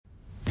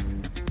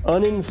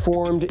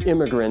Uninformed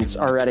immigrants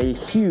are at a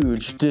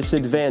huge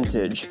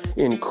disadvantage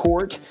in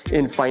court,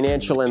 in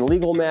financial and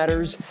legal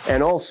matters,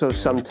 and also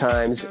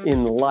sometimes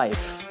in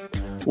life.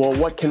 Well,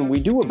 what can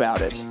we do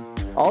about it?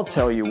 I'll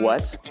tell you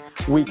what.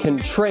 We can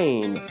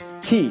train,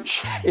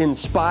 teach,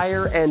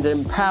 inspire, and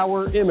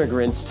empower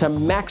immigrants to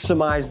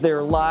maximize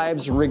their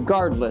lives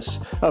regardless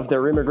of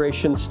their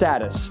immigration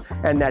status.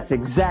 And that's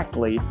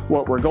exactly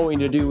what we're going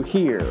to do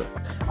here.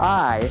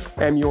 I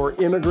am your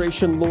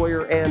immigration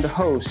lawyer and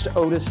host,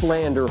 Otis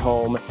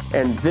Landerholm,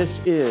 and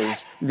this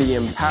is the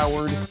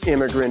Empowered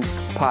Immigrant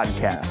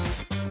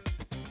Podcast.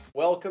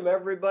 Welcome,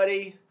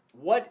 everybody.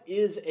 What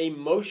is a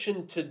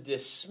motion to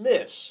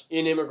dismiss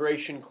in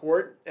immigration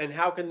court, and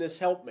how can this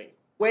help me?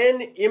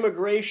 When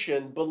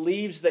immigration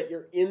believes that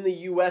you're in the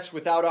U.S.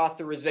 without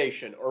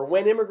authorization, or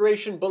when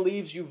immigration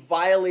believes you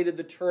violated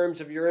the terms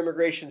of your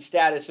immigration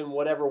status in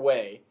whatever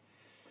way,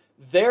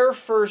 their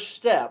first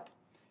step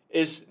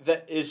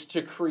is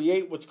to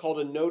create what's called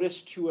a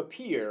notice to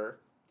appear,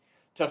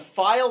 to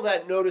file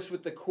that notice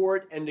with the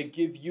court, and to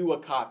give you a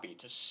copy,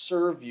 to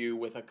serve you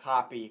with a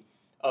copy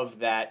of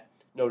that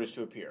notice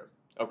to appear.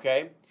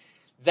 Okay?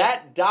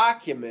 That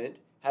document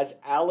has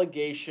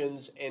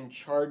allegations and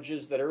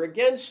charges that are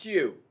against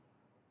you.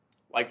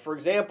 Like, for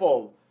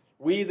example,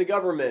 we, the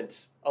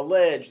government,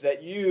 allege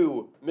that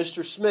you,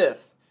 Mr.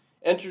 Smith,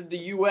 entered the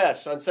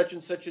U.S. on such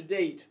and such a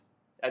date,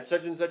 at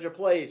such and such a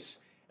place,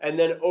 and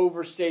then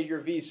overstayed your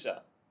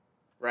visa,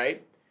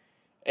 right?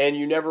 And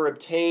you never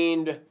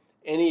obtained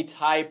any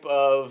type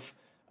of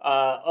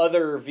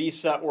other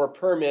visa or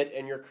permit,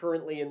 and you're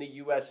currently in the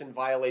U.S. in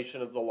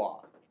violation of the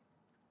law.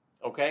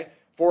 Okay?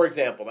 For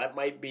example, that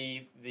might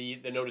be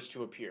the notice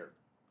to appear.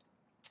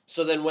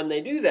 So then when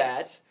they do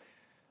that,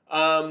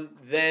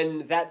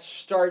 then that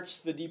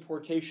starts the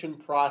deportation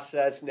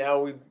process. Now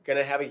we're going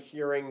to have a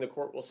hearing. The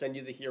court will send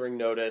you the hearing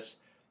notice,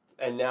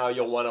 and now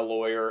you'll want a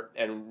lawyer,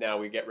 and now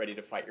we get ready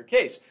to fight your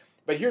case.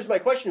 But here's my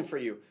question for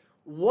you.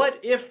 What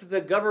if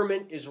the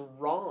government is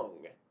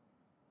wrong?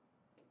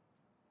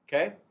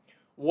 Okay?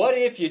 What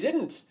if you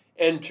didn't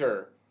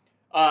enter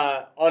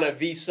on a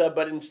visa,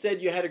 but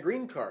instead you had a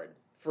green card?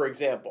 For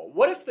example,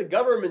 what if the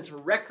government's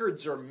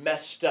records are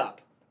messed up?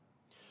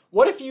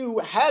 What if you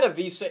had a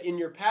visa in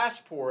your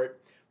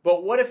passport,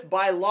 but what if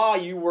by law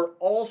you were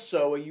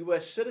also a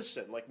U.S.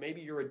 citizen? Like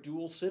maybe you're a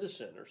dual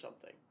citizen or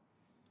something.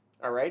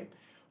 All right?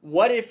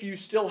 What if you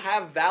still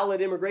have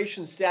valid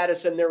immigration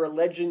status and they're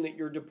alleging that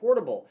you're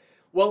deportable?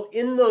 Well,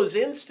 in those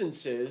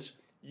instances,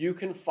 you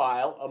can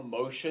file a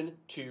motion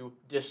to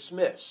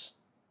dismiss.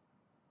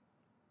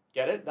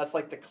 Get it? That's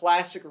like the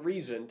classic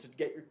reason to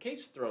get your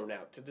case thrown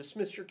out, to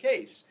dismiss your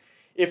case.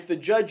 If the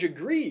judge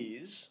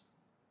agrees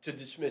to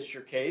dismiss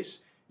your case,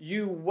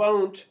 you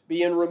won't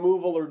be in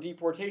removal or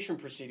deportation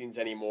proceedings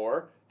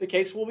anymore. The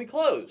case will be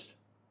closed.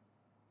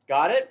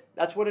 Got it?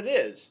 That's what it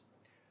is.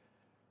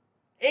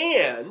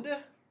 And,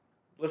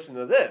 listen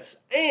to this,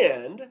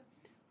 and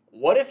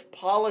what if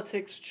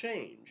politics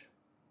change?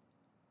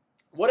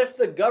 What if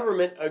the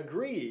government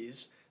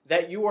agrees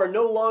that you are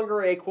no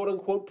longer a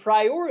quote-unquote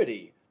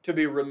priority to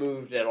be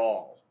removed at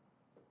all?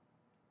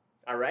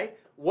 All right?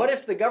 What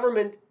if the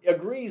government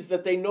agrees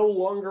that they no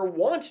longer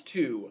want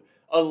to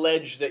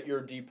allege that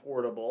you're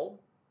deportable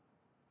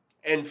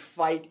and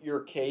fight your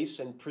case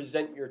and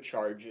present your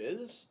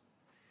charges?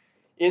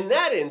 In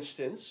that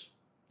instance,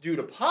 due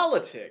to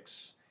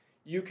politics,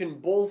 you can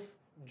both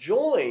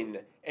join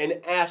and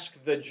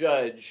ask the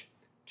judge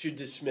to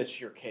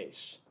dismiss your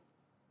case.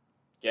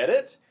 Get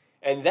it?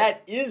 And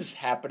that is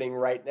happening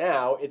right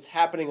now. It's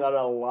happening on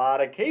a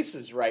lot of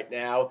cases right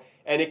now,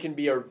 and it can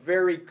be a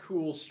very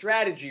cool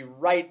strategy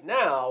right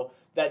now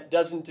that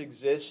doesn't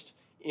exist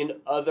in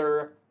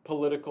other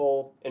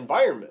political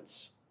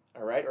environments,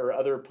 all right, or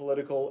other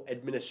political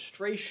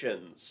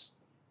administrations.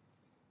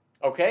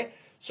 Okay?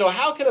 So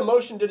how can a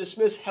motion to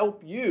dismiss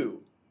help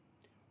you?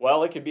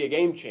 Well, it could be a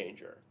game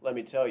changer. Let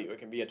me tell you, it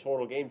can be a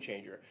total game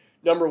changer.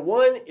 Number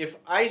one, if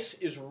ICE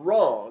is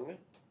wrong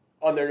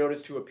on their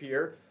notice to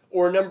appear,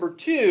 or number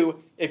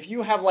two, if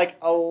you have like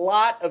a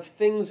lot of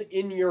things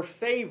in your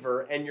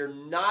favor and you're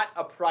not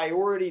a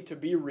priority to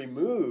be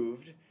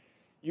removed,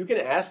 you can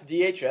ask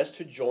DHS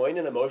to join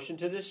in a motion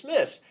to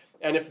dismiss.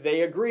 And if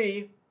they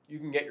agree, you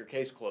can get your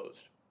case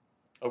closed.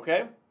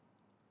 Okay?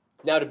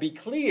 Now, to be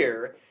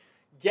clear,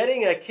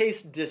 getting a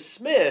case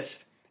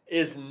dismissed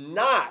is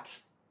not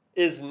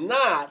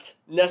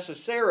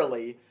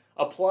necessarily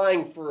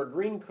applying for a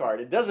green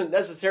card. It doesn't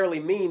necessarily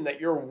mean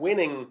that you're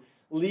winning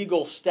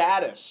legal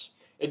status.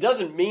 It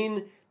doesn't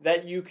mean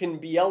that you can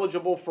be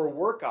eligible for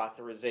work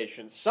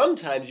authorization.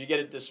 Sometimes you get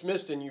it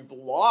dismissed and you've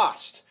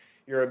lost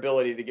your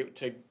ability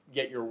to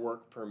get your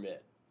work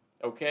permit.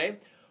 Okay?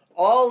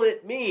 All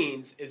it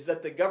means is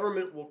that the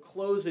government will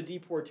close a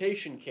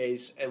deportation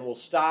case and will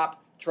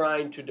stop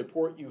trying to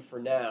deport you for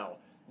now.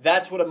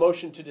 That's what a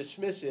motion to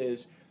dismiss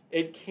is.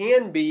 It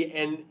can be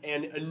an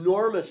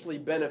enormously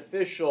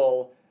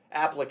beneficial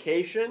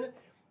application,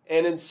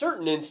 And in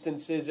certain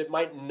instances, it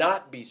might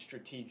not be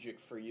strategic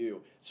for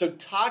you. So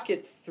talk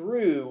it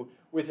through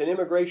with an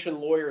immigration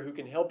lawyer who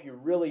can help you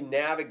really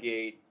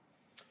navigate.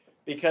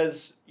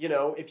 Because,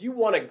 if you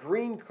want a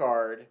green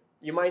card,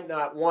 you might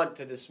not want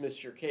to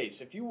dismiss your case.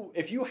 If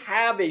you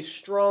have a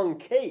strong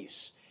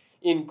case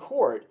in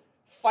court,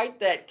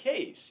 fight that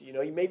case.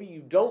 Maybe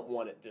you don't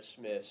want it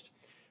dismissed.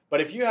 But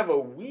if you have a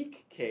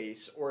weak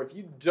case, or if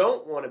you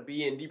don't want to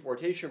be in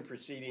deportation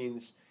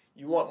proceedings,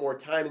 you want more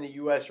time in the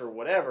U.S. or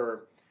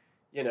whatever,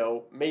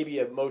 maybe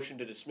a motion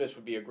to dismiss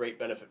would be a great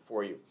benefit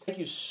for you. Thank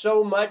you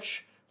so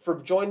much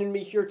for joining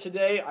me here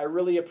today. I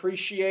really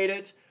appreciate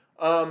it.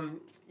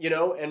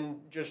 And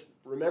just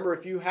remember,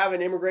 if you have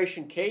an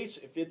immigration case,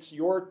 if it's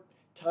your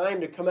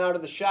time to come out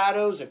of the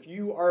shadows, if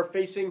you are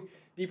facing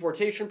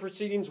deportation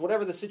proceedings,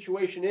 whatever the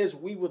situation is,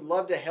 we would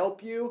love to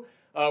help you.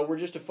 We're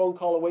just a phone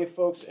call away,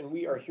 folks, and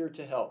we are here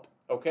to help.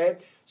 Okay?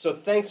 So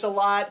thanks a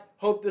lot.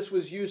 Hope this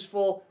was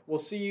useful. We'll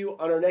see you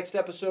on our next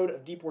episode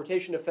of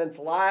Deportation Defense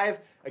Live.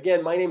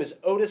 Again, my name is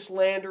Otis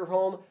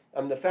Landerholm.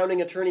 I'm the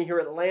founding attorney here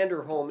at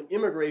Landerholm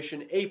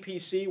Immigration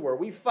APC, where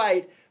we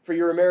fight for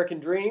your American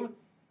dream.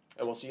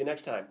 And we'll see you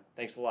next time.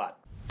 Thanks a lot.